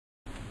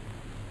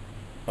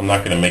I'm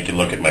not going to make you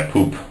look at my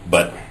poop,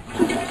 but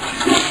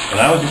when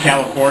I was in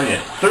California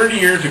 32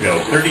 years ago,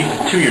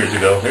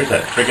 there's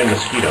that friggin'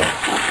 mosquito.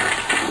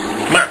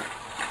 Come on.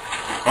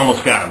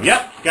 Almost got him.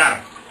 Yep, got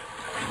him.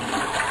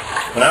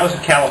 When I was in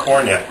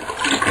California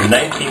in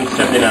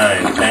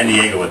 1979, San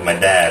Diego with my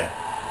dad,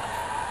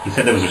 he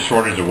said there was a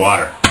shortage of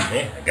water.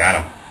 Hey, I got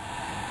him.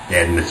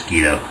 Dead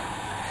mosquito.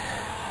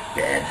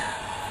 Dead.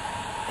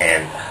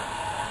 And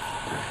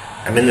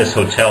I'm in this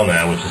hotel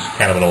now, which is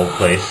kind of an old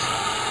place.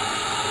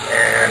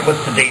 And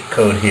what's the date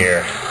code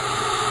here?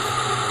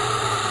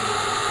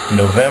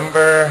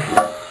 November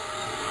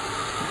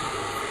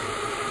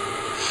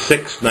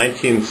 6,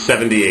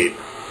 1978.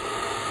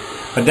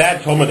 My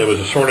dad told me there was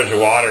a shortage of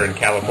water in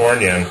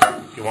California, and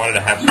if you wanted to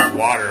have some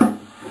water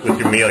with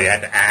your meal, you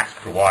had to ask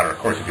for water. Of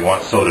course, if you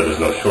want soda, there's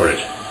no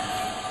shortage.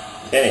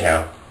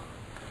 Anyhow,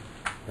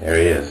 there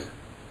he is.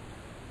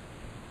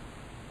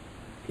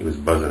 He was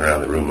buzzing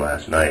around the room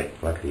last night.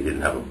 Luckily, he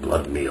didn't have a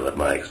blood meal at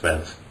my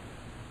expense.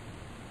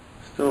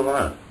 Still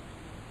alive.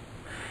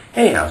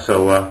 Anyhow,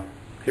 so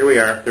here we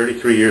are,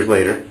 33 years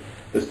later.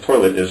 This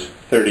toilet is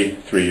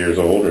 33 years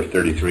old, or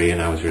 33,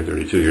 and I was here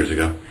 32 years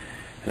ago.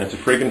 And it's a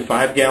friggin'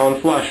 5-gallon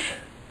flush.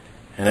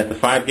 And at the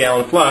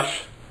 5-gallon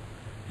flush,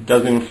 it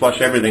doesn't even flush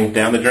everything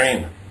down the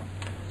drain.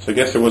 So I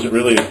guess there wasn't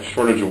really a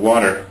shortage of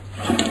water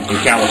in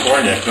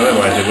California, because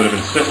otherwise they would have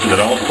insisted that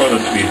all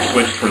toilets be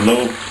switched for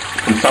low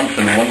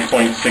consumption,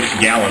 1.6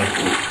 gallon.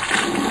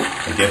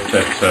 I guess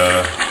that's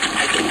a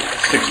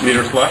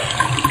 6-liter flush.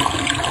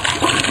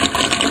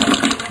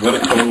 What a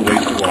total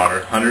waste of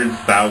water. Hundreds,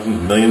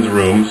 thousands, millions of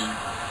rooms,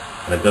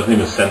 and it doesn't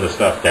even send the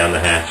stuff down the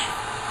hatch.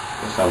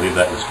 Guess I'll leave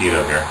that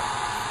mosquito here.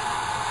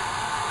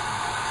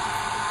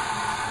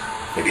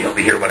 Maybe he'll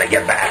be here when I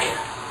get back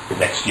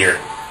next year.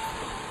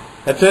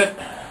 That's it.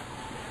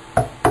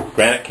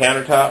 Granite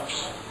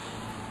countertops,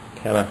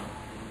 kind of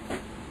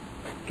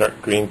dark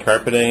green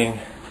carpeting.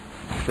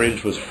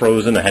 Fridge was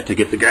frozen. I had to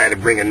get the guy to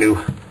bring a new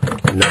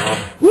knob.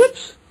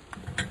 Whoops!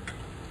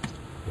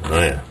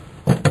 Oh yeah.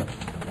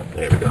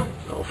 There we go.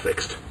 All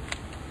fixed.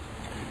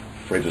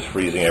 Fridge is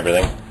freezing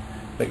everything.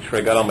 Make sure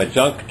I got all my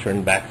junk.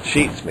 Turn back the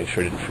sheets. Make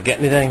sure I didn't forget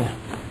anything.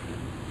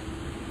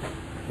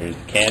 Here's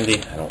the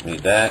candy. I don't need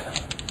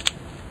that.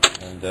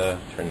 And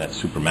turn that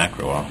super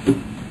macro off.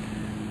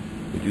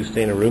 Would you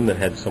stay in a room that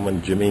had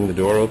someone jimmying the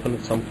door open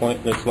at some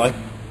point in its life?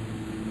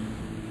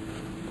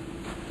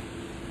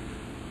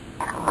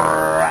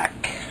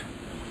 Crack.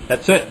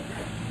 That's it.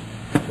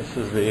 This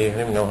is the, I don't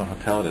even know what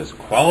hotel it is.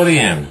 Quality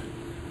Inn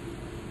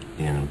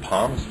in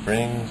Palm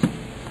Springs,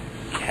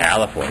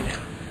 California.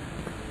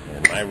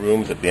 And my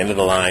room's at the end of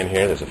the line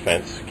here. There's a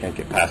fence. Can't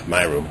get past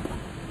my room.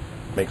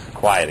 Makes it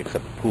quiet,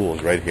 except the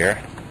pool's right here.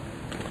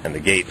 And the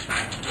gate.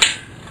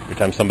 Every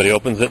time somebody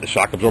opens it, the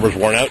shock absorber's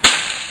worn out.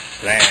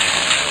 Slam.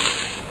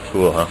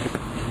 Cool, huh?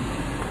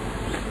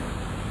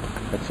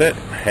 That's it.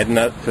 Heading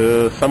out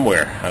to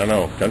somewhere. I don't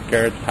know.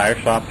 Junkyards, tire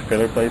shops,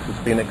 trailer places,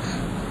 Phoenix,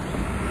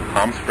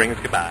 Palm Springs,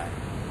 goodbye.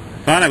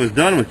 Thought I was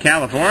done with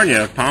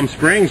California, Palm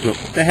Springs, but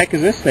what the heck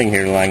is this thing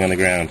here lying on the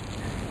ground?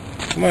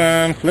 Come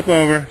on, flip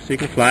over so you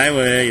can fly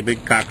away, you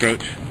big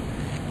cockroach.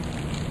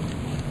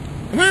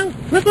 Come on,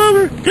 flip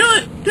over. Do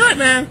it,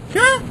 man.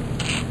 Come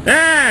on.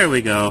 There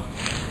we go.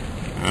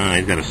 Oh,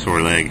 he's got a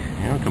sore leg.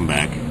 He'll come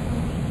back.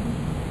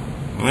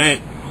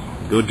 Wait.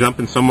 Go jump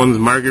in someone's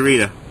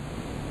margarita.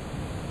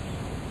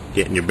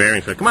 Getting your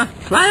bearings. So come on,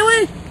 fly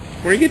away.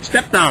 Where you get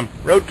stepped on.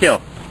 Roadkill.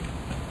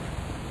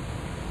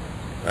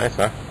 Nice,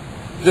 huh?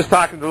 Just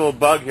talking to a little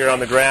bug here on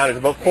the ground. He's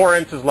about 4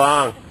 inches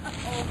long.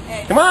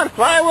 Okay. Come on,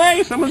 fly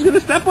away. Someone's going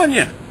to step on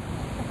you.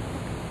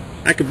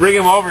 I could bring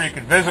him over. You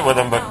could visit with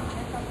him, but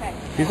okay.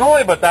 He's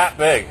only about that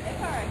big. It's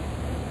all right.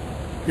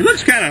 He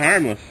looks kind of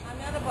harmless. I'm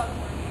not a bug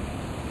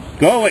person.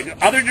 Go away.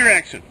 Other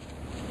direction.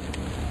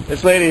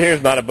 This lady here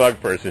is not a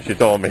bug person, she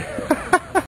told me.